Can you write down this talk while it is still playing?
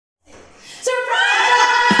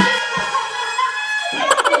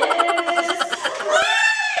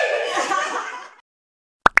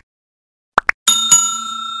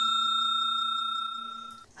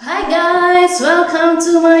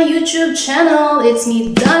to my YouTube channel. It's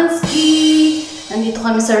me, Dansky. Nandito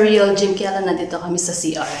kami sa Real Gym, kaya lang nandito kami sa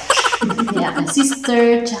CR. Ni aking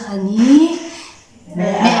sister, tsaka ni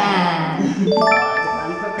Man.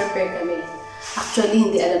 Mag-prepare kami. Actually,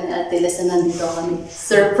 hindi alam ni Ate Les na nandito kami.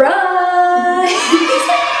 Surprise!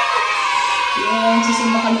 Yan,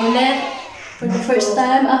 susumba kami ulit. For the first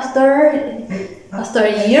time after a year? After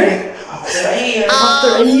a year.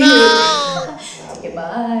 Okay,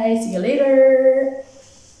 bye. See you later.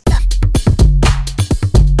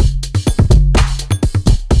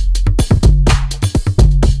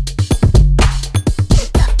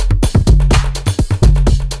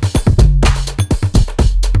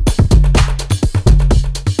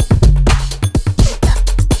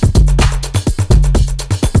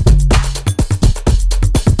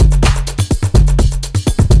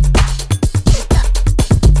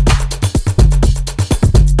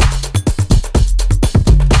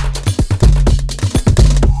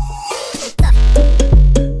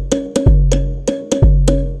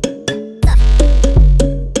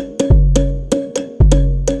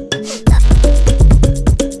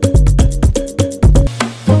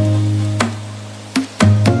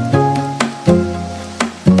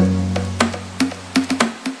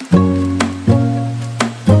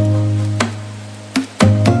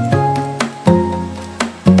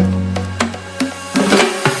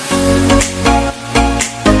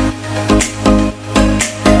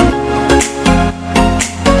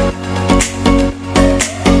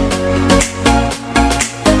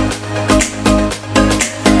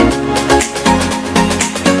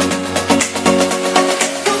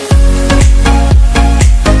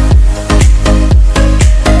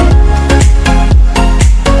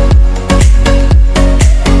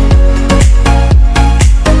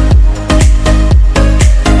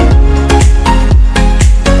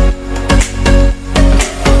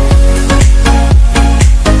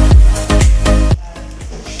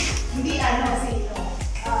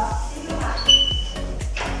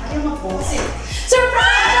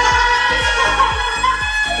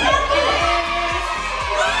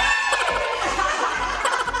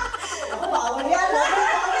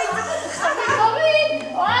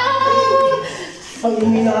 Ang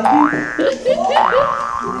imi natin.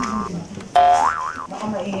 Baka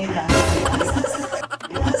maingay lang.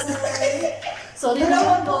 Sorry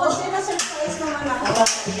naman po. Kasi na-surprise naman ako.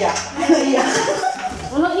 Iyak.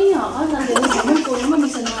 Walang iyakan. Nandiyan sa amin po naman.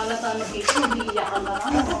 Minsan nakalata na dito. Hindi iyakan na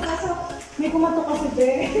lang. May kumatok kasi,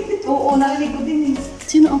 be. Oo, narinig ko din.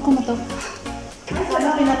 Sino ang kumatok? Ay,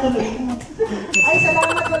 sana pinatuloy mo. Ay,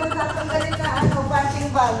 salamat ko lang tatanggalin na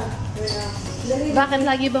punching bag. Bakit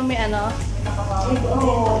lagi bang may ano?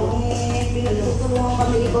 Oo, pinagtutulungan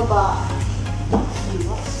kami ibaba.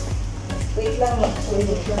 Wait lang,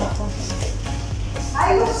 wait lang ako.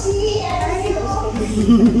 I will see!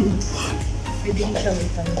 Pwede mo siya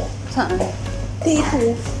wait lang. Saan?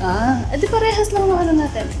 Dito. Di parehas lang ng ano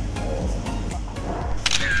natin.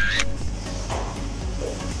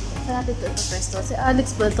 Saan natin ito ipapresto? Si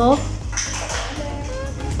Alex ba ito?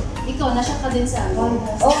 Ikaw, nasya ka din sa ano?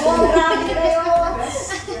 Oo, grabe kayo!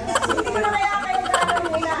 Hindi ko na kaya kayo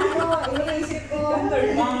gano'n iniisip ko.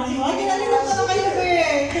 Ay, kinalimutan na kayo, be.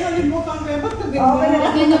 Kinalimutan kayo. Ba't ka gano'n?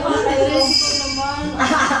 Ganyan pa kayo. Ito naman.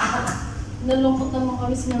 Nalungkot naman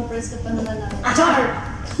kami sinurprise ka pa naman namin. Char!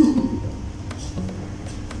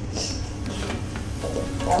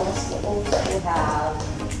 That was supposed to have.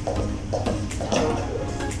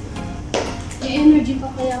 May energy pa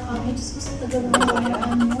kaya kami. Diyos ko sa tagal ng mga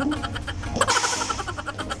ano.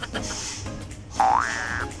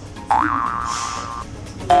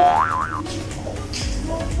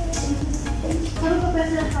 Ano pa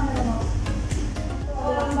pwede ang camera mo?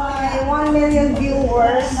 My 1 million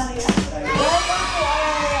viewers. Welcome to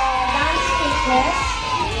our dance fitness.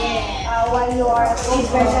 While you are,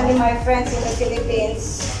 especially my friends in the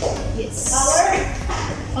Philippines. Yes.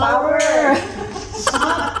 Power!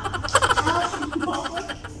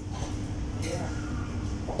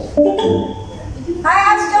 Hi,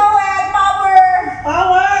 Abs Joel! Power!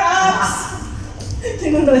 Power ups!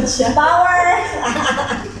 Tinunod siya. Power!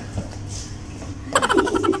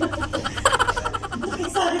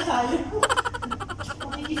 Nakisali tayo.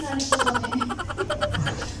 Makikisali po kami.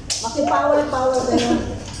 Maki-power kayo.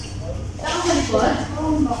 Saka sa likod?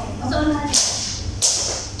 Oo, no. Saan natin?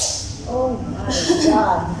 Oh my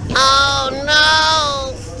God. Oh no!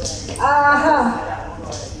 Aha!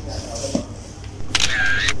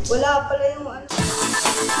 Wala pala yung ano.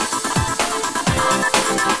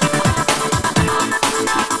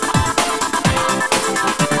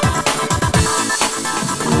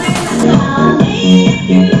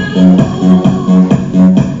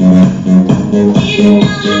 You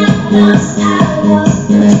know Sorry.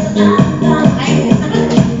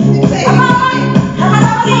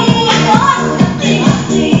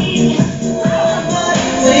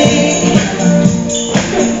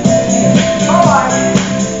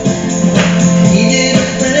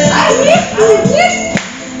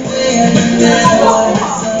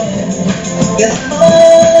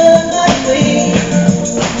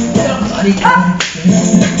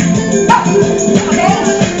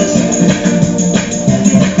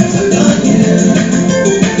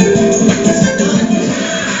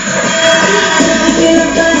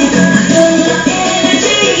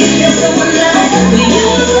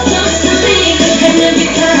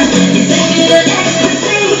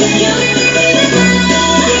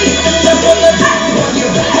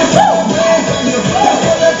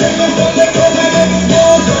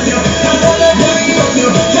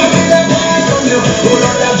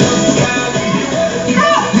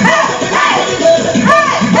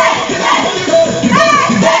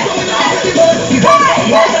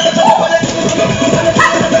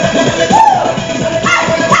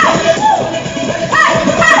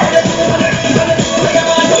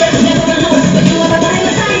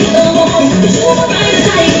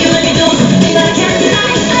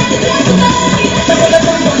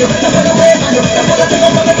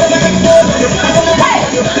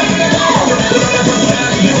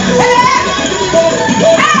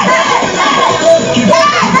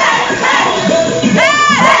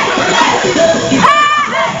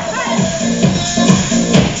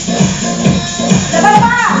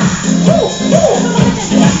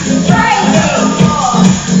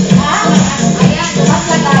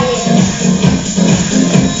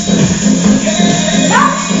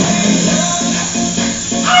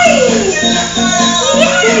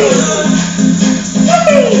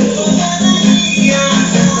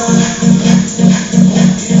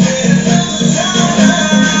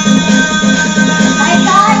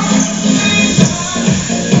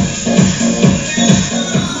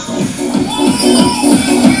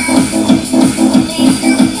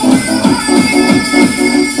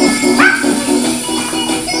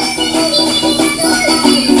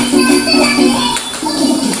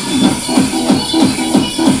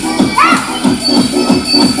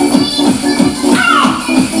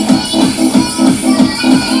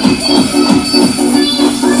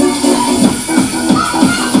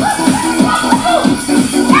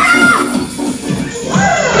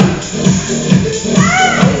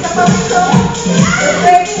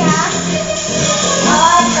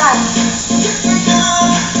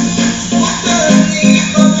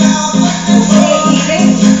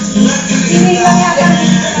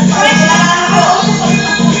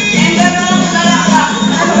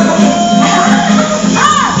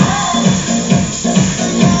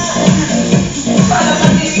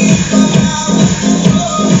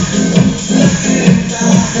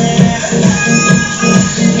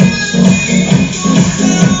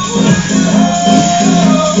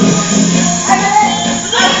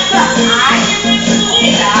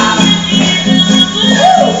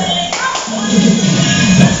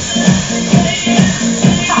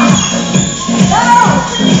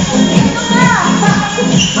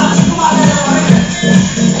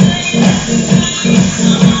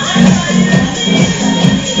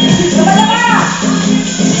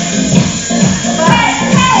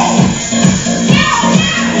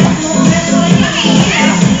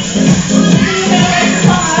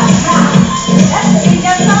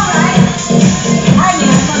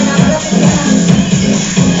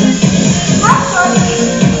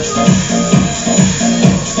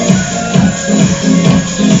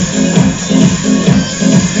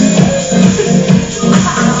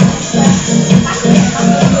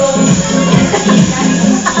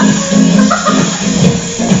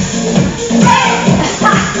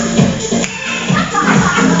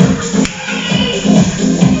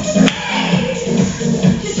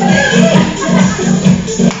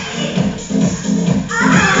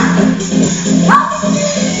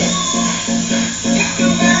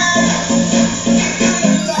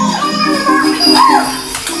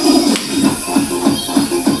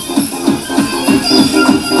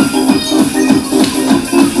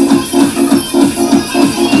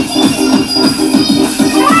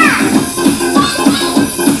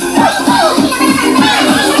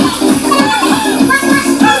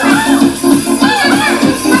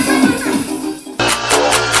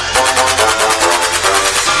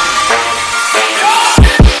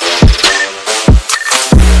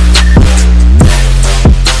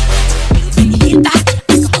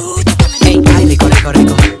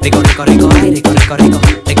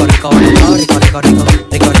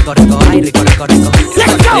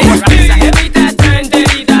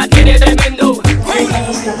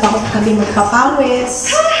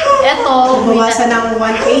 nagpapawis. Eto, Nabawasan ng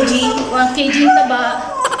 1 kg. 1 kg yung taba.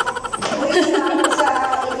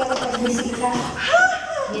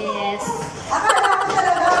 Yes. Akala ko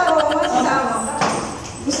talaga, masama.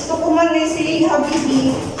 Gusto ko man rin si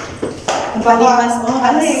Habibi. Palipas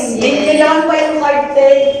oras. Kailangan pa yung card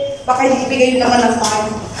tape. Baka ibigay naman ng card.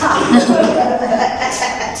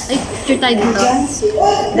 Ay, picture tayo dito.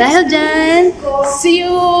 Dahil dyan, see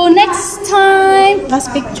you next time. Last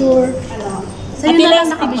picture. Sa'yo na lang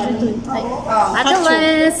nakabidyo to. Ay, Ate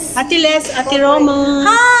Les. Ate Les, Ate Roma.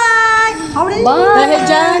 Hi! Bye! Dahil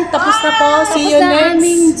dyan, tapos na po. See you Tapos na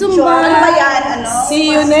aming next. Zumba. Ano ba yan? Ano? See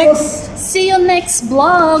you next. See you next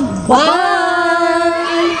vlog. Bye!